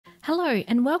Hello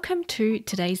and welcome to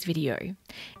today's video.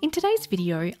 In today's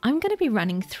video, I'm going to be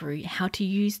running through how to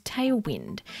use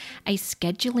Tailwind, a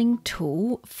scheduling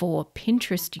tool for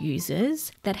Pinterest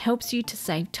users that helps you to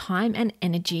save time and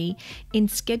energy in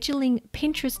scheduling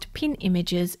Pinterest pin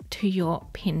images to your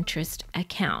Pinterest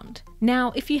account.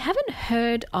 Now, if you haven't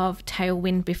heard of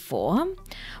Tailwind before,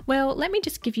 well, let me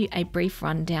just give you a brief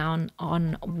rundown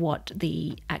on what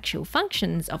the actual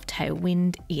functions of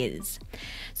Tailwind is.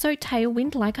 So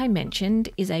Tailwind, like I mentioned,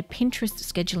 is a Pinterest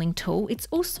scheduling tool. It's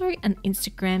also an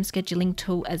Instagram scheduling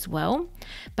tool as well,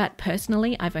 but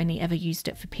personally, I've only ever used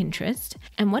it for Pinterest.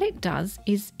 And what it does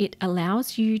is it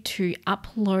allows you to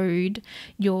upload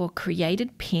your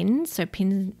created pins, so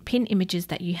pin images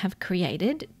that you have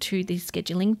created to the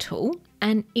scheduling tool.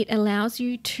 And it allows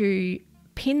you to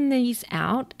pin these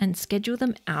out and schedule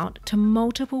them out to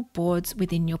multiple boards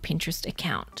within your Pinterest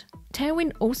account.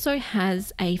 Tailwind also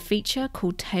has a feature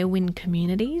called Tailwind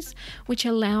Communities, which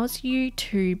allows you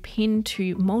to pin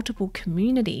to multiple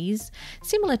communities,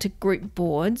 similar to group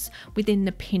boards within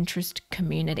the Pinterest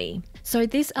community. So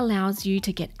this allows you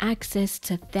to get access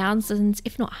to thousands,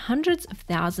 if not hundreds of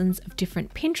thousands of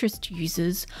different Pinterest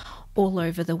users all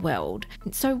over the world.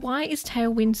 So why is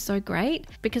Tailwind so great?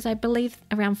 Because I believe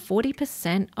around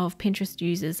 40% of Pinterest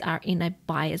users are in a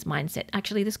buyer's mindset.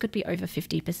 Actually, this could be over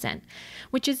 50%,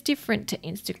 which is different to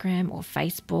Instagram or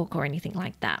Facebook or anything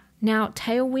like that. Now,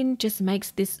 Tailwind just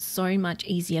makes this so much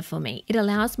easier for me. It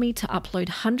allows me to upload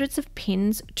hundreds of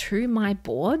pins to my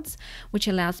boards, which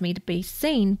allows me to be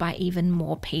seen by even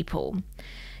more people.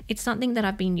 It's something that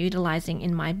I've been utilizing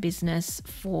in my business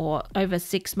for over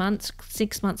 6 months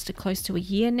to close to a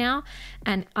year now,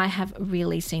 and I have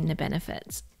really seen the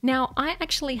benefits. Now, I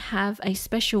actually have a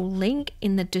special link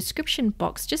in the description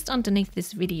box just underneath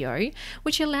this video,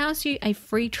 which allows you a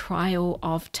free trial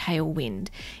of Tailwind.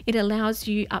 It allows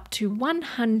you up to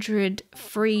 100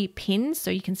 free pins,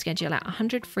 so you can schedule out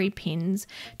 100 free pins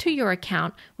to your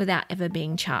account without ever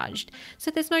being charged. So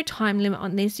there's no time limit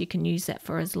on this. You can use that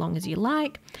for as long as you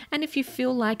like. And if you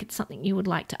feel like it's something you would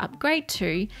like to upgrade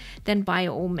to, then by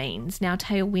all means. Now,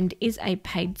 Tailwind is a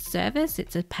paid service.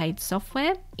 It's a paid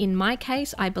software. In my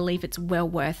case, I believe it's well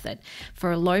worth it.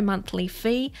 For a low monthly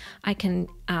fee, I can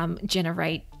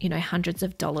generate, hundreds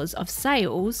of dollars of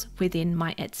sales within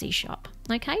my Etsy shop.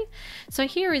 Okay, so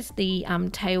here is the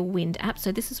Tailwind app.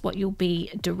 So this is what you'll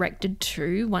be directed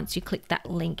to once you click that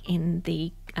link in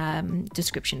the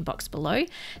description box below.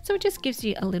 So it just gives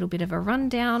you a little bit of a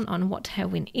rundown on what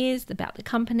Tailwind is, about the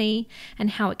company, and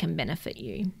how it can benefit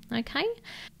you. Okay,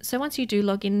 so once you do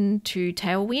log into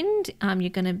Tailwind, you're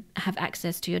going to have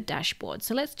access to your dashboard.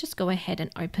 So let's just go ahead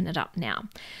and open it up now.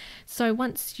 So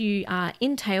once you are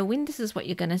in Tailwind, this is what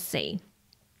you're going to see.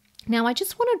 Now, I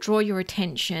just want to draw your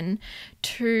attention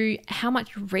to how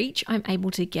much reach I'm able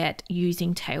to get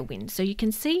using Tailwind. So you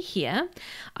can see here,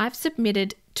 I've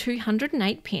submitted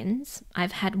 208 pins.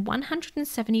 I've had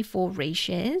 174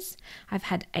 reshares. I've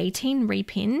had 18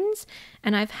 repins,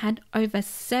 and I've had over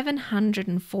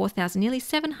 704,000, nearly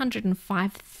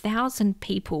 705,000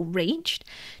 people reached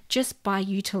just by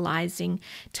utilizing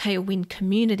Tailwind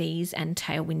Communities and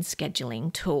Tailwind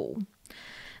Scheduling tool.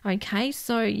 Okay,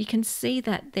 so you can see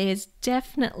that there's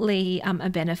definitely a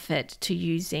benefit to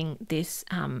using this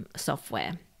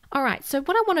software. All right, so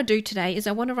what I want to do today is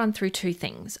I want to run through two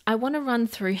things. I want to run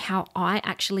through how I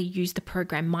actually use the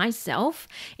program myself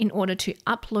in order to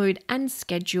upload and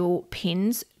schedule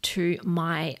pins to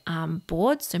my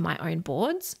boards, so my own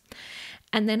boards.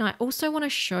 And then I also want to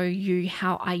show you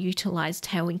how I utilize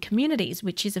Tailwind Communities,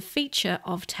 which is a feature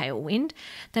of Tailwind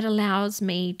that allows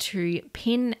me to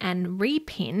pin and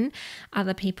repin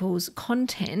other people's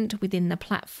content within the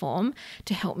platform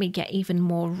to help me get even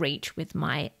more reach with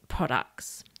my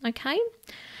products. Okay,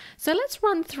 so let's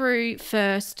run through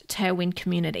first Tailwind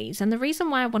Communities. And the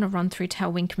reason why I want to run through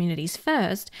Tailwind Communities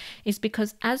first is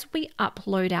because as we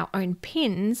upload our own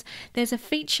pins, there's a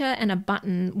feature and a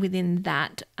button within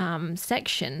that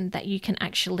section that you can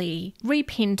actually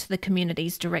repin to the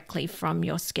communities directly from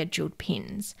your scheduled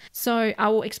pins. So I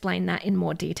will explain that in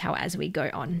more detail as we go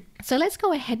on. So let's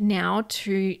go ahead now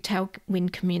to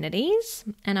Tailwind Communities,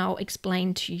 and I'll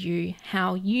explain to you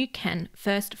how you can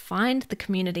first find the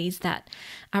communities that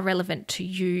are relevant to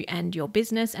you and your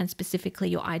business, and specifically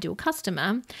your ideal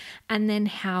customer, and then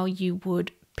how you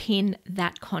would pin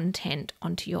that content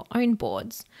onto your own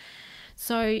boards.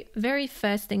 So very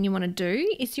first thing you want to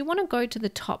do is you want to go to the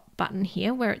top button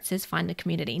here where it says find a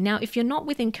community. Now, if you're not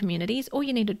within communities, all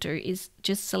you need to do is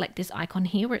just select this icon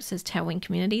here where it says Tailwind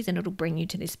Communities, and it'll bring you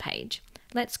to this page.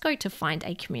 Let's go to find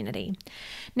a community.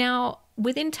 Now,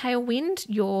 within Tailwind,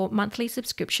 your monthly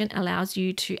subscription allows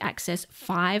you to access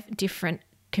 5 different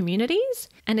communities,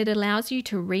 and it allows you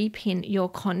to repin your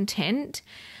content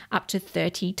up to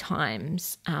 30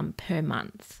 times per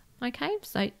month. Okay,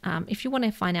 so if you want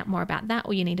to find out more about that,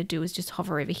 all you need to do is just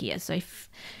hover over here. So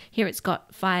here it's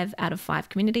got 5 out of 5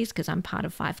 communities because I'm part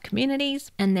of 5 communities,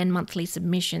 and then monthly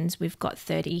submissions, we've got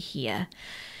 30 here.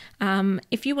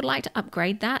 If you would like to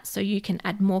upgrade that so you can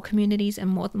add more communities and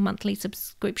more monthly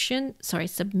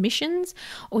submissions,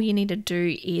 all you need to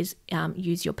do is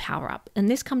use your power up. And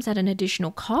this comes at an additional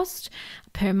cost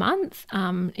per month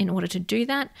in order to do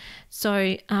that.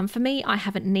 So for me, I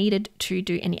haven't needed to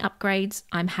do any upgrades.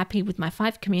 I'm happy with my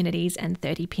 5 communities and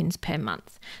 30 pins per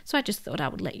month. So I just thought I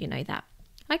would let you know that.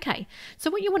 Okay,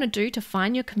 so what you want to do to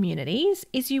find your communities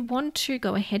is you want to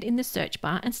go ahead in the search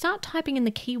bar and start typing in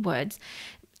the keywords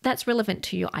that's relevant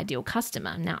to your ideal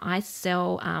customer. Now, I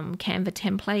sell Canva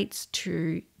templates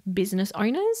to business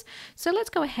owners. So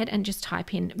let's go ahead and just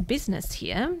type in business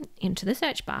here into the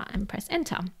search bar and press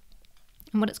enter.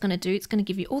 And what it's going to do, it's going to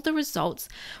give you all the results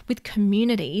with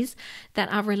communities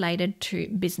that are related to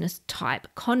business type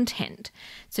content.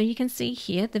 So you can see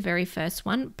here the very first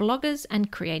one, bloggers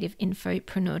and creative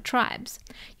infopreneur tribes.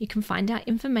 You can find out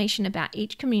information about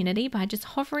each community by just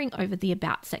hovering over the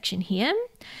about section here.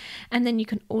 And then you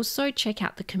can also check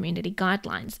out the community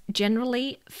guidelines.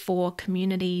 Generally for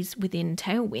communities within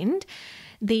Tailwind,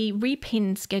 the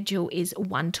repin schedule is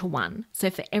 1-to-1. So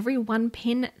for every 1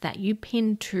 pin that you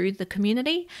pin to the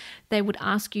community, they would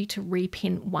ask you to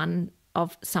repin one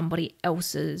of somebody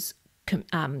else's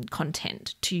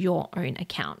content to your own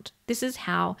account. This is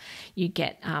how you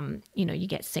get, you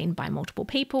get seen by multiple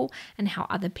people, and how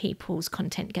other people's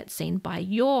content gets seen by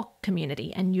your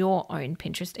community and your own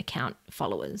Pinterest account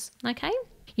followers. Okay.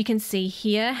 You can see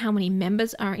here how many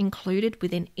members are included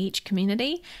within each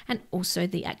community, and also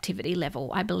the activity level.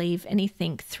 I believe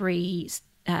anything 3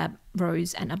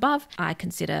 rows and above, I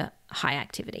consider high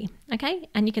activity. Okay,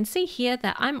 and you can see here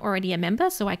that I'm already a member,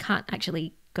 so I can't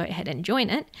actually go ahead and join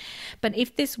it. But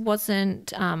if this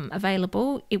wasn't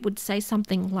available, it would say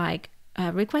something like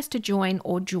request to join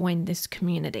or join this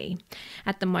community.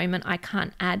 At the moment, I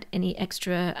can't add any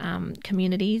extra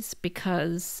communities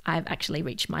because I've actually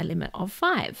reached my limit of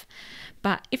 5.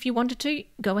 But if you wanted to,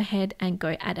 go ahead and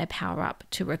go add a power up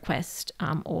to request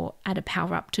or add a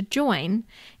power up to join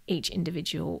each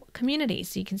individual community.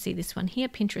 So you can see this one here,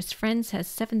 Pinterest Friends, has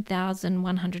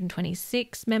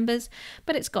 7,126 members,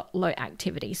 but it's got low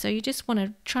activity. So you just want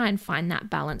to try and find that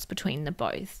balance between the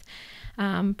both.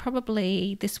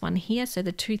 Probably this one here, so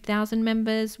the 2,000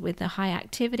 members with a high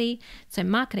activity. So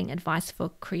marketing advice for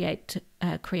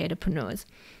creatorpreneurs.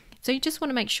 So you just want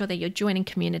to make sure that you're joining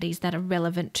communities that are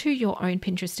relevant to your own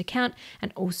Pinterest account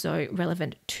and also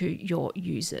relevant to your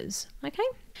users. Okay,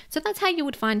 so that's how you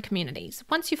would find communities.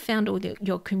 Once you've found all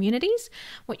your communities,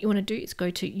 what you want to do is go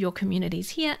to your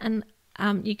communities here, and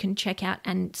you can check out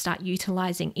and start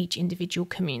utilizing each individual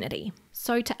community.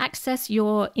 So to access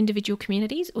your individual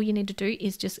communities, all you need to do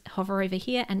is just hover over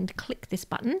here and click this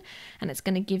button, and it's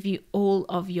going to give you all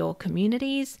of your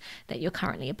communities that you're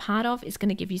currently a part of. It's going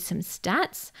to give you some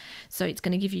stats. So it's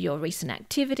going to give you your recent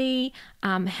activity,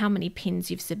 how many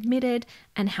pins you've submitted,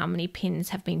 and how many pins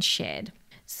have been shared.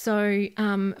 So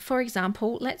for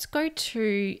example, let's go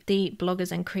to the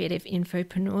bloggers and creative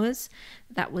infopreneurs.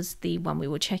 That was the one we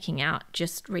were checking out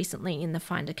just recently in the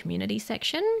Find a Community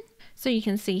section. So you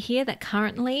can see here that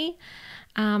currently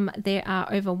there are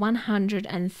over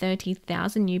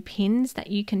 130,000 new pins that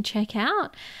you can check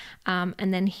out.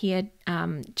 And then here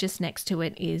just next to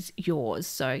it is yours.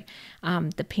 So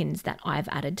the pins that I've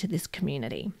added to this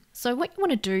community. So what you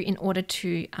want to do in order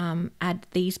to add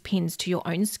these pins to your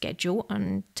own schedule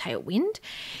on Tailwind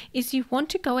is you want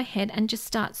to go ahead and just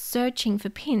start searching for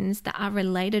pins that are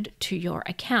related to your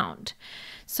account.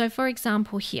 So for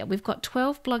example, here we've got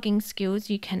 12 blogging skills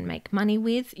you can make money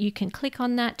with. You can click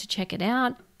on that to check it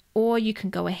out, or you can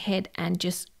go ahead and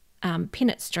just pin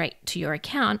it straight to your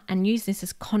account and use this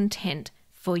as content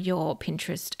for your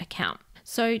Pinterest account.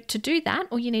 So to do that,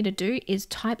 all you need to do is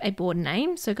type a board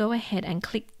name. So go ahead and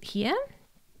click here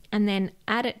and then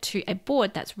add it to a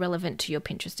board that's relevant to your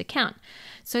Pinterest account.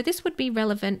 So this would be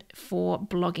relevant for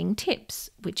blogging tips,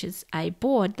 which is a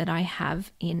board that I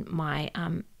have in my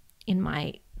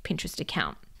Pinterest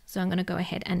account. So I'm going to go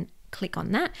ahead and click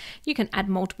on that. You can add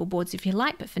multiple boards if you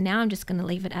like, but for now I'm just going to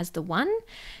leave it as the one.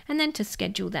 And then to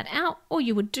schedule that out, all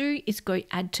you would do is go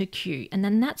add to queue, and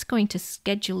then that's going to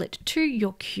schedule it to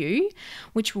your queue,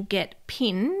 which will get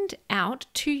pinned out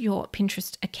to your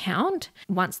Pinterest account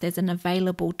once there's an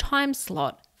available time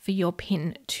slot for your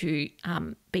pin to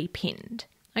be pinned.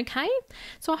 Okay,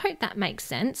 so I hope that makes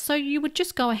sense. So you would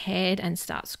just go ahead and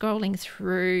start scrolling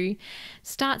through,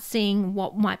 start seeing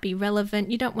what might be relevant.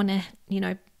 You don't want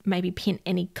to, maybe pin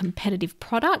any competitive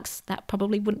products. That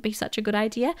probably wouldn't be such a good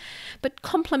idea, but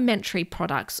complementary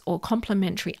products or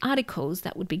complementary articles,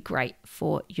 that would be great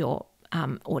for your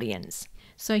audience.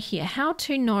 So here, how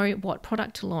to know what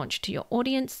product to launch to your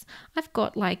audience. I've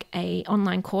got like a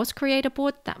online course creator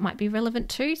board that might be relevant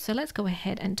too. So let's go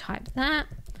ahead and type that.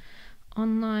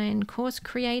 Online course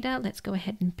creator. Let's go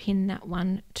ahead and pin that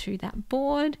one to that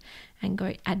board and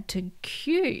go add to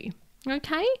queue.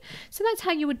 Okay, so that's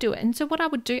how you would do it. And so what I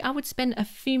would do, I would spend a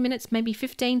few minutes, maybe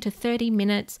 15 to 30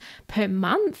 minutes per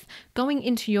month going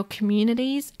into your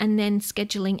communities and then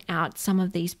scheduling out some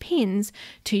of these pins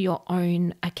to your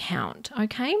own account.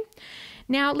 Okay.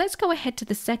 Now let's go ahead to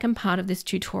the second part of this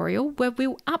tutorial where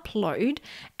we'll upload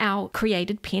our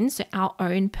created pins, so our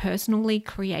own personally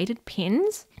created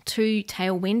pins, to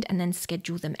Tailwind and then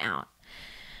schedule them out.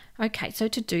 Okay, so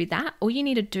to do that, all you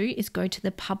need to do is go to the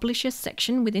Publisher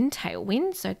section within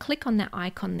Tailwind. So click on that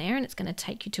icon there and it's going to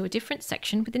take you to a different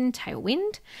section within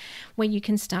Tailwind where you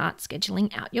can start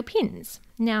scheduling out your pins.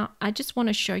 Now, I just want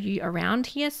to show you around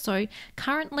here. So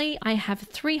currently I have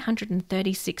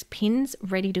 336 pins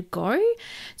ready to go.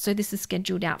 So this is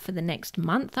scheduled out for the next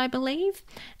month, I believe.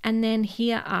 And then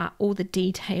here are all the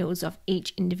details of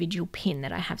each individual pin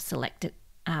that I have selected,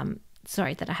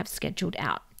 that I have scheduled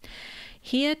out.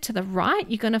 Here to the right,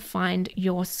 you're going to find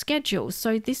your schedule.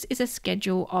 So this is a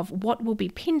schedule of what will be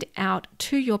pinned out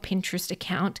to your Pinterest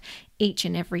account each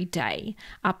and every day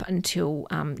up until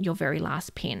your very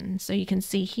last pin. So you can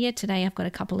see here today I've got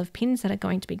a couple of pins that are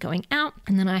going to be going out,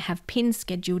 and then I have pins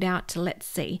scheduled out to, let's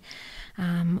see,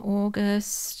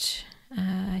 August.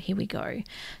 Here we go.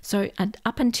 So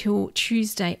up until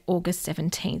Tuesday, August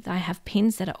 17th, I have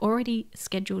pins that are already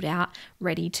scheduled out,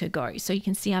 ready to go. So you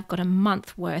can see I've got a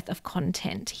month worth of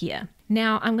content here.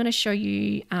 Now I'm going to show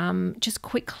you just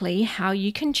quickly how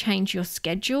you can change your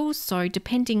schedule. So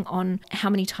depending on how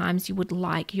many times you would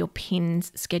like your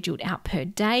pins scheduled out per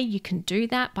day, you can do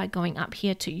that by going up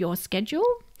here to your schedule.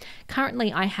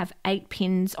 Currently I have 8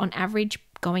 pins on average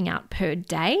going out per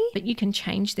day, but you can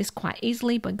change this quite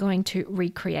easily by going to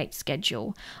recreate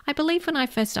schedule. I believe when I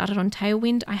first started on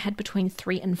Tailwind, I had between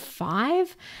 3 and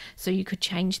 5. So you could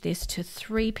change this to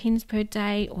 3 pins per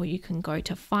day, or you can go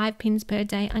to 5 pins per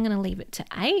day. I'm going to leave it to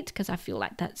 8 because I feel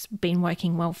like that's been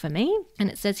working well for me. And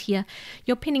it says here,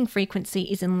 your pinning frequency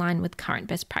is in line with current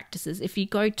best practices. If you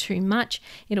go too much,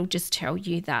 it'll just tell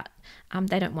you that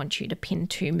they don't want you to pin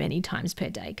too many times per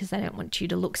day because they don't want you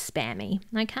to look spammy,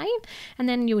 okay? And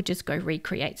then you would just go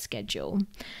recreate schedule.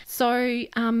 So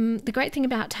the great thing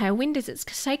about Tailwind is it's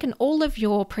taken all of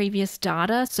your previous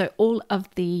data, so all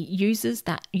of the users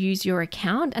that use your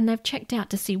account, and they've checked out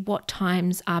to see what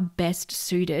times are best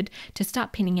suited to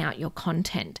start pinning out your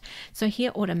content. So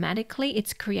here automatically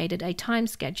it's created a time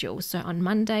schedule. So on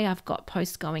Monday, I've got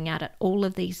posts going out at all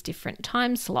of these different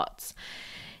time slots.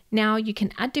 Now you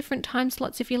can add different time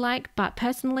slots if you like, but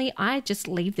personally I just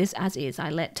leave this as is. I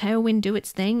let Tailwind do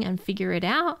its thing and figure it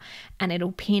out, and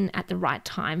it'll pin at the right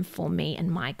time for me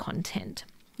and my content.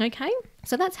 Okay,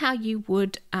 so that's how you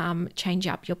would change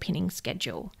up your pinning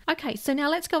schedule. Okay, so now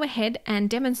let's go ahead and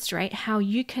demonstrate how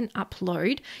you can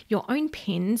upload your own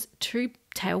pins to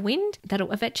Tailwind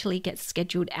that'll eventually get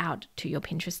scheduled out to your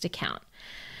Pinterest account.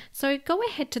 So go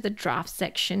ahead to the draft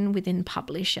section within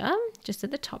Publisher, just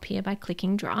at the top here by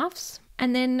clicking drafts.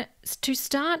 And then to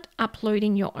start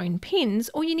uploading your own pins,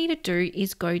 all you need to do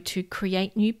is go to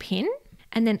create new pin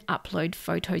and then upload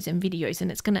photos and videos.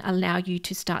 And it's going to allow you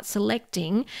to start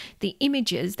selecting the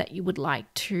images that you would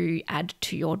like to add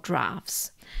to your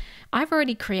drafts. I've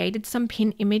already created some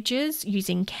pin images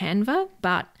using Canva,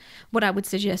 but what I would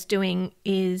suggest doing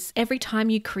is every time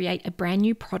you create a brand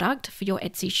new product for your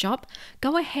Etsy shop,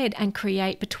 go ahead and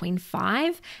create between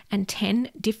 5 and 10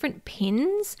 different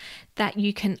pins that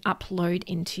you can upload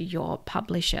into your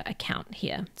publisher account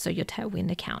here, so your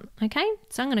Tailwind account. Okay,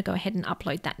 so I'm going to go ahead and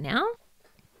upload that now.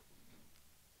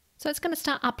 So it's going to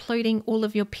start uploading all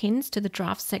of your pins to the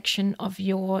draft section of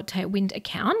your Tailwind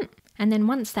account. And then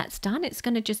once that's done, it's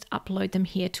going to just upload them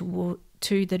here to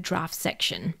the draft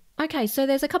section. Okay, so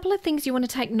there's a couple of things you want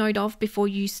to take note of before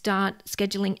you start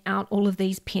scheduling out all of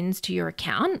these pins to your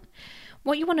account.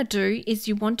 What you want to do is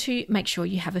you want to make sure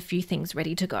you have a few things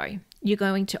ready to go. You're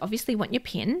going to obviously want your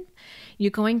pin. You're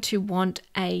going to want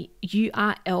a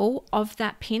URL of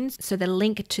that pin, so the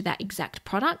link to that exact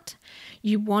product.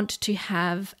 You want to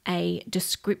have a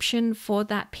description for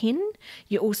that pin.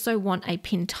 You also want a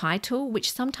pin title,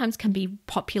 which sometimes can be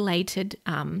populated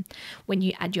when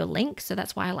you add your link. So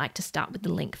that's why I like to start with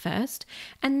the link first.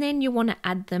 And then you want to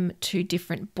add them to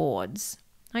different boards.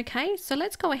 Okay, so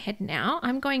let's go ahead now.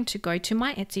 I'm going to go to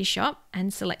my Etsy shop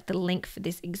and select the link for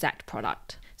this exact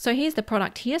product. So here's the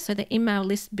product here. So the email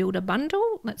list builder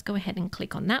bundle. Let's go ahead and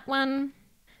click on that one.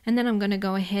 And then I'm going to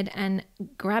go ahead and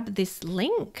grab this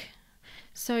link.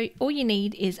 So all you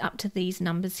need is up to these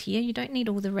numbers here. You don't need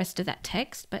all the rest of that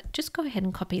text, but just go ahead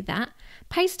and copy that.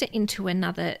 Paste it into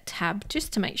another tab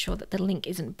just to make sure that the link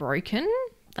isn't broken.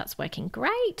 That's working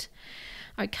great.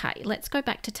 Okay, let's go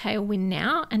back to Tailwind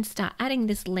now and start adding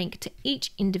this link to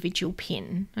each individual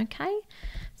pin. Okay,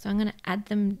 so I'm going to add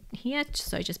them here.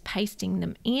 So just pasting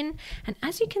them in. And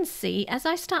as you can see, as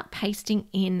I start pasting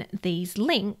in these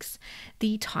links,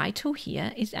 the title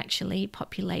here is actually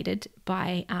populated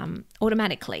by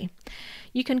automatically.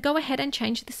 You can go ahead and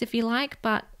change this if you like,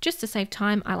 but just to save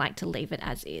time, I like to leave it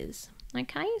as is.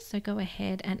 Okay, so go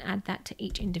ahead and add that to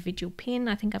each individual pin.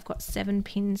 I think I've got 7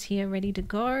 pins here ready to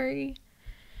go.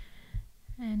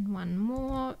 And one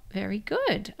more. Very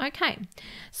good. Okay,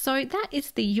 so that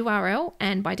is the URL,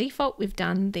 and by default we've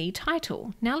done the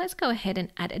title. Now let's go ahead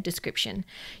and add a description.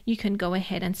 You can go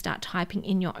ahead and start typing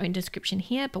in your own description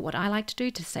here, but what I like to do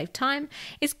to save time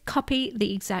is copy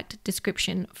the exact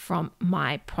description from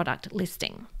my product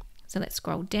listing. So let's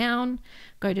scroll down,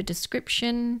 go to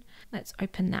description. Let's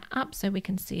open that up so we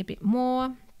can see a bit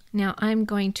more. Now I'm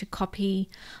going to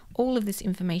copy all of this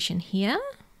information here.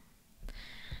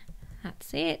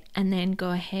 That's it. And then go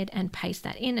ahead and paste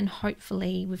that in, and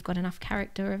hopefully we've got enough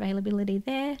character availability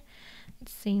there. It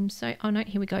seems so. Oh no,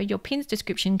 here we go. Your pin's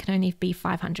description can only be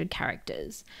 500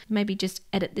 characters. Maybe just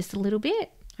edit this a little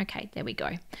bit. Okay, there we go.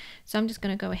 So I'm just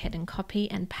going to go ahead and copy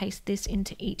and paste this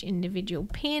into each individual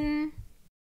pin.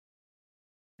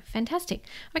 Fantastic.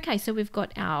 Okay, so we've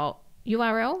got our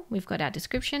URL, we've got our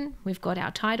description, we've got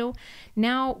our title.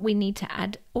 Now we need to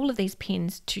add all of these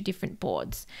pins to different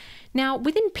boards. Now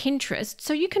within Pinterest,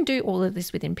 so you can do all of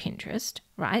this within Pinterest,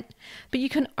 right? But you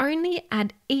can only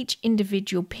add each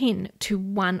individual pin to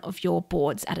one of your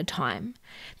boards at a time.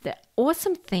 The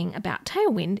awesome thing about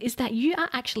Tailwind is that you are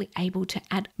actually able to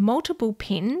add multiple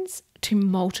pins to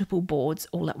multiple boards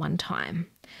all at one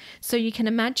time. So you can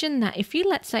imagine that if you,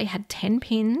 let's say, had 10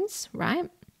 pins, right?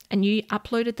 And you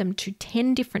uploaded them to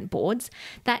 10 different boards,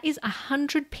 that is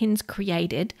 100 pins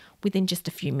created within just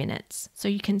a few minutes. So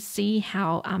you can see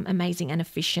how amazing and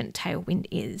efficient Tailwind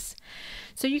is.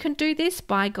 So you can do this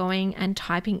by going and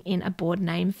typing in a board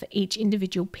name for each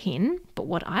individual pin. But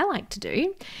what I like to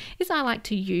do is I like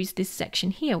to use this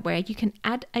section here where you can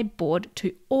add a board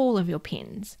to all of your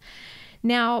pins.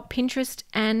 Now, Pinterest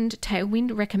and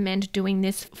Tailwind recommend doing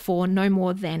this for no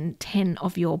more than 10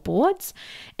 of your boards.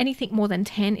 Anything more than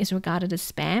 10 is regarded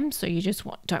as spam, so you just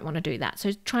don't want to do that.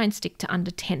 So try and stick to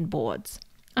under 10 boards.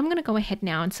 I'm going to go ahead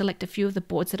now and select a few of the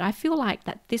boards that I feel like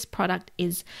that this product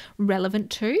is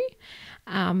relevant to,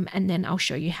 and then I'll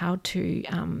show you how to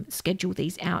schedule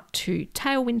these out to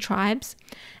Tailwind tribes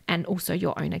and also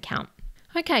your own account.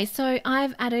 Okay, so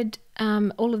I've added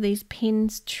all of these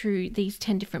pins to these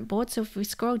 10 different boards. So if we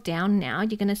scroll down now,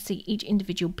 you're going to see each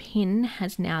individual pin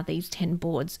has now these 10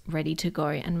 boards ready to go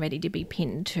and ready to be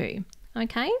pinned to.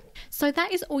 Okay, so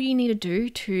that is all you need to do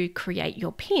to create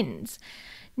your pins.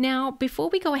 Now, before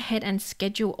we go ahead and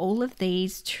schedule all of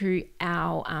these to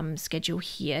our schedule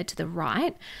here to the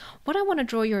right, what I want to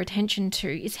draw your attention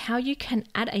to is how you can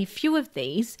add a few of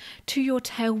these to your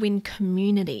Tailwind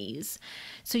communities.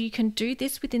 So you can do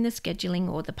this within the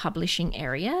scheduling or the publishing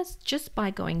areas just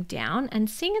by going down and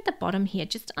seeing at the bottom here,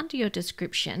 just under your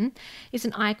description, is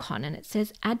an icon and it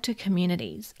says add to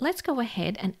communities. Let's go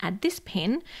ahead and add this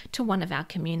pin to one of our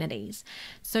communities.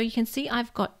 So you can see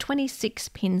I've got 26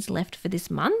 pins left for this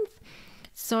month.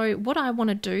 So what I want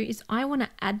to do is I want to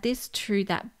add this to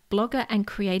that blogger and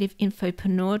creative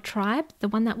infopreneur tribe, the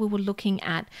one that we were looking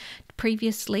at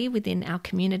previously within our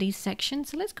community section.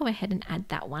 So let's go ahead and add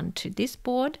that one to this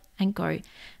board and go,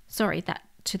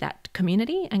 to that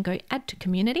community and go add to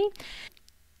community.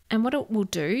 And what it will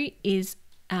do is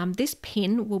this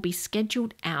pin will be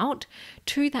scheduled out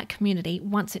to that community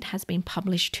once it has been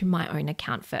published to my own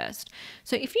account first.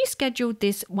 So if you scheduled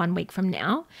this 1 week from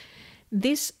now,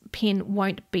 this pin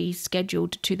won't be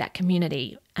scheduled to that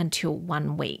community until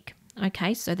 1 week.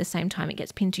 Okay, so the same time it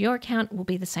gets pinned to your account will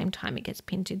be the same time it gets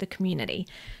pinned to the community.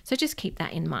 So just keep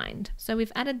that in mind. So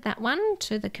we've added that one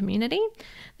to the community.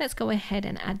 Let's go ahead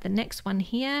and add the next one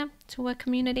here to a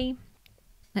community.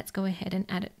 Let's go ahead and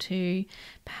add it to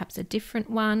perhaps a different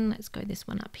one. Let's go this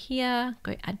one up here,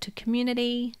 go add to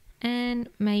community, and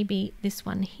maybe this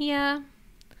one here.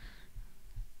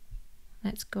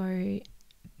 Let's go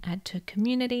add to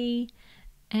community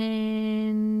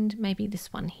and maybe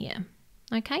this one here.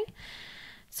 Okay,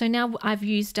 so now I've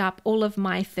used up all of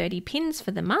my 30 pins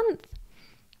for the month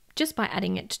just by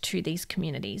adding it to these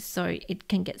communities. So it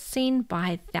can get seen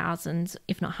by thousands,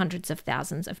 if not hundreds of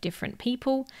thousands of different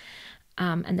people,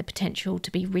 and the potential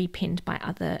to be repinned by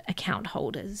other account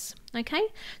holders. Okay,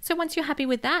 so once you're happy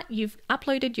with that, you've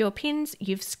uploaded your pins,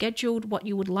 you've scheduled what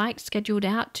you would like scheduled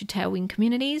out to Tailwind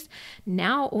communities.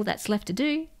 Now all that's left to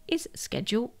do is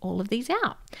schedule all of these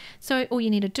out. So all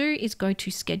you need to do is go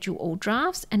to schedule all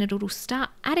drafts and it'll start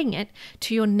adding it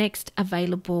to your next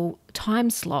available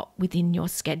time slot within your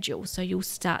schedule. So you'll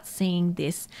start seeing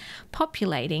this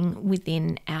populating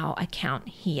within our account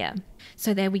here.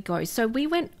 So there we go. So we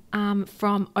went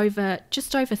from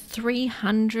just over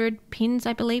 300 pins,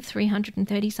 I believe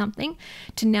 330 something,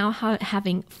 to now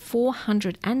having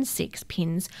 406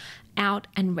 pins out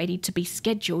and ready to be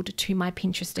scheduled to my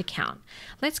Pinterest account.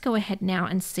 Let's go ahead now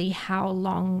and see how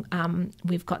long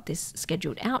we've got this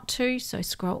scheduled out to. So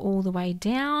scroll all the way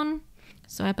down.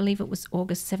 So I believe it was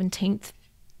August 17th,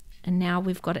 and now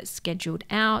we've got it scheduled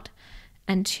out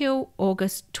until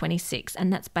August 26th,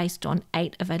 and that's based on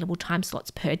 8 available time slots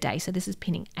per day. So this is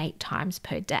pinning 8 times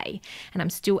per day, and I'm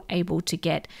still able to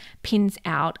get pins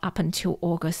out up until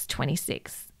August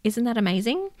 26th. Isn't that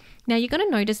amazing? Now you're going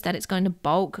to notice that it's going to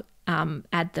bulk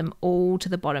add them all to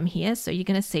the bottom here. So you're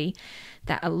going to see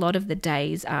that a lot of the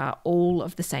days are all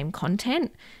of the same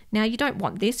content. Now you don't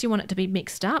want this, you want it to be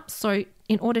mixed up. So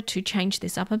in order to change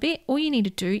this up a bit, all you need to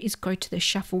do is go to the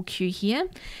shuffle queue here,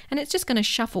 and it's just going to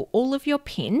shuffle all of your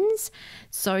pins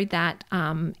so that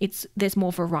there's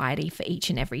more variety for each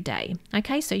and every day.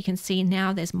 Okay, so you can see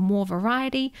now there's more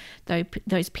variety, though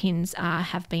those pins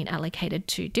have been allocated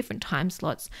to different time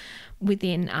slots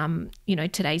within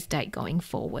today's date going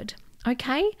forward.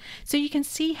 Okay, so you can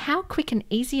see how quick and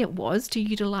easy it was to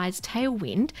utilize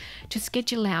Tailwind to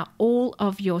schedule out all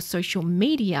of your social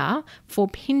media for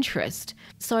Pinterest.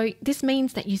 So this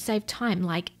means that you save time.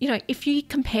 Like, if you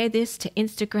compare this to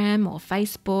Instagram or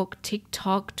Facebook,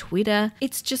 TikTok, Twitter,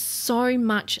 it's just so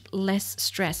much less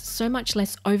stress, so much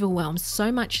less overwhelm,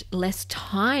 so much less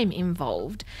time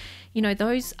involved.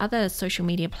 Those other social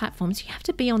media platforms, you have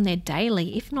to be on there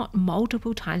daily, if not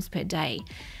multiple times per day.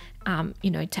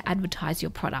 To advertise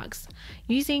your products.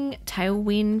 Using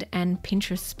Tailwind and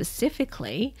Pinterest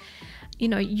specifically,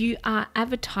 you are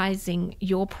advertising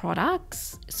your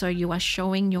products. So you are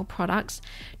showing your products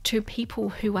to people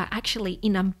who are actually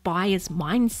in a buyer's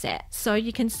mindset. So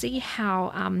you can see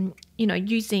how,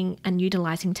 using and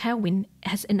utilizing Tailwind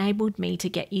has enabled me to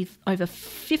get over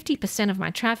 50% of my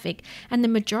traffic and the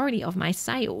majority of my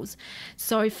sales.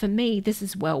 So for me, this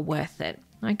is well worth it.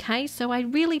 Okay, so I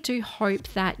really do hope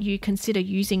that you consider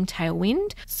using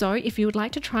Tailwind. So if you would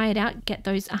like to try it out, get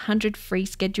those 100 free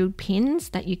scheduled pins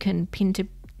that you can pin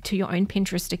to your own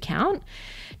Pinterest account.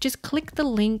 Just click the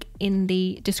link in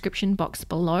the description box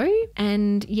below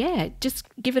and just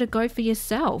give it a go for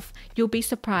yourself. You'll be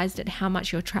surprised at how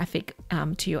much your traffic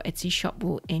to your Etsy shop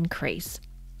will increase.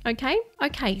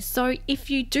 Okay, so if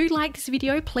you do like this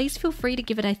video, please feel free to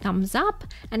give it a thumbs up.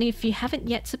 And if you haven't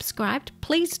yet subscribed,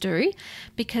 please do,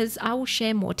 because I will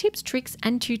share more tips, tricks,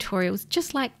 and tutorials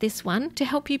just like this one to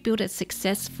help you build a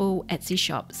successful Etsy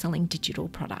shop selling digital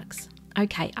products.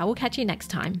 Okay, I will catch you next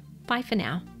time. Bye for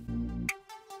now.